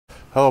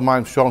Hello, my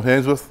name's Sean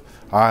Hainsworth.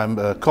 I'm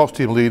a course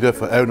team leader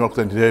for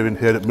Aeronautical Engineering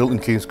here at Milton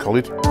Keynes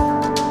College.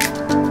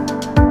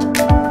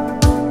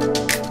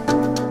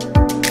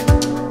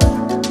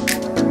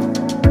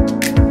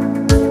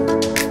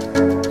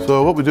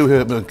 So what we do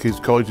here at Milton Keynes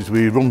College is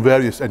we run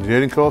various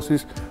engineering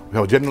courses. We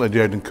have a general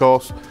engineering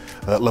course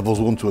at levels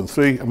 1, 2 and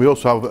 3, and we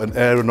also have an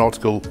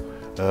aeronautical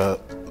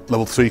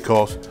level 3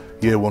 course,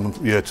 year 1 and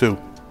year 2.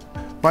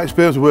 My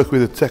experience of working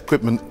with the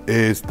TecQuipment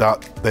is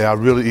that they are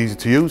really easy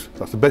to use.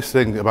 That's the best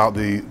thing about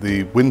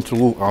the wind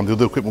tool and the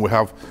other equipment we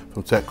have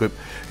from TecQuipment,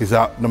 is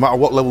that no matter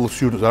what level the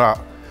students are at,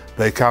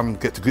 they can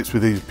get to grips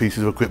with these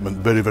pieces of equipment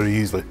very, very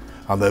easily.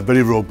 And they're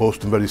very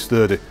robust and very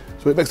sturdy.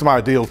 So it makes them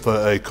ideal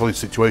for a college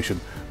situation,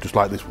 just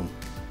like this one.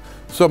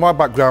 So my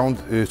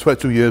background is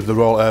 22 years with the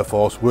Royal Air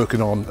Force working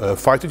on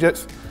fighter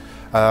jets.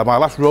 My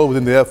last role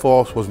within the Air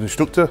Force was an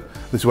instructor.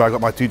 This is where I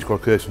got my teaching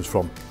qualifications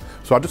from.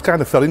 So I just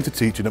kind of fell into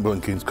teaching at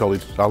Milton Keynes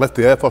College. I left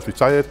the Air Force,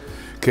 retired,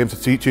 came to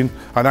teaching.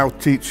 I now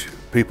teach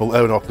people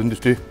aeronautical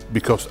industry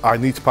because I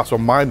need to pass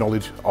on my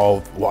knowledge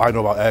of what I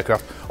know about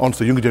aircraft onto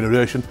the younger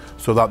generation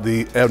so that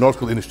the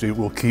aeronautical industry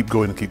will keep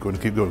going and keep going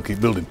and keep going and keep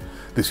building.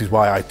 This is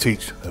why I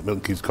teach at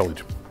Milton Keynes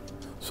College.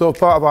 So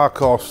part of our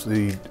course,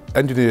 the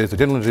engineers, the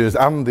general engineers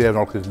and the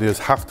aeronautical engineers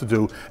have to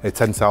do a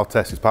tensile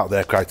test as part of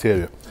their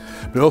criteria.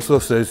 But it also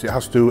says it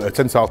has to do a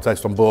tensile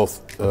test on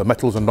both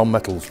metals and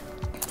non-metals.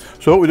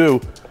 So what we do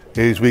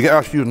is we get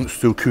our students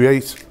to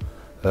create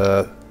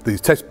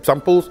these test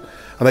samples,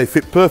 and they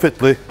fit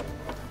perfectly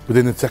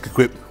within the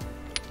TecQuipment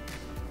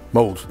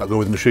moulds that go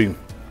with the machine.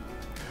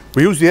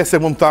 We use the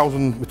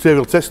SM1000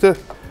 material tester.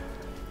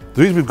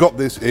 The reason we've got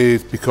this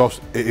is because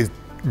it is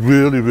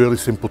really, really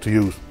simple to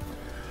use.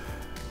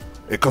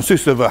 It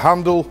consists of a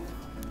handle,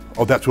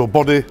 of the actual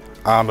body,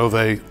 and of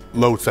a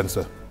load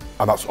sensor.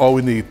 And that's all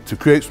we need to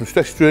create some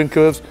stress strain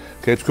curves,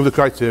 okay, to cover the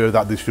criteria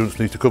that the students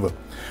need to cover.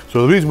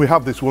 So the reason we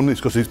have this one is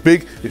because it's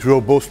big, it's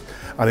robust,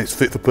 and it's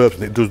fit for purpose,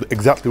 and it does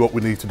exactly what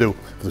we need to do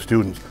for the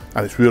students,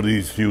 and it's really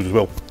easy to use as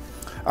well.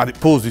 And it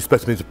pulls these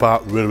specimens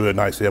apart really, really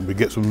nicely, and we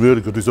get some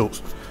really good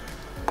results.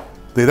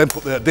 They then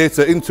put their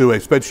data into a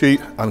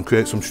spreadsheet and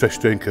create some stress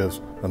strain curves,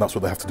 and that's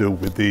what they have to do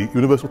with the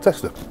universal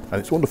tester, and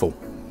it's wonderful.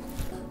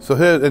 So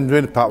here in the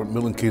engineering department at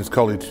Milton Keynes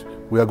College,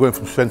 we are going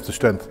from strength to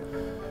strength.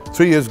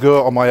 3 years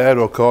ago on my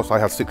aero course I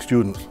had 6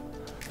 students.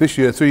 This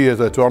year, 3 years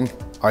later on,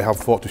 I have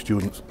 40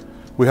 students.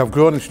 We have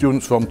grown in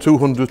students from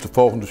 200 to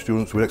 400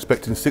 students. We're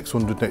expecting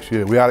 600 next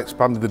year. We are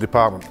expanding the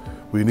department.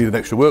 We need an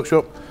extra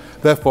workshop.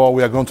 Therefore,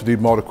 we are going to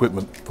need more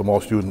equipment for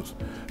more students.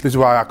 This is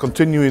why our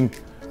continuing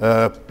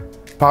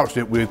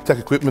partnership with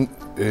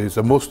TecQuipment is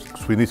a must,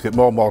 because we need to get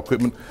more and more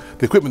equipment.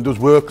 The equipment does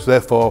work, so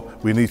therefore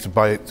we need to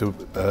buy it to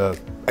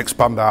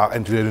expand our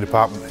engineering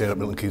department here at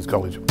Milton Keynes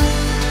College.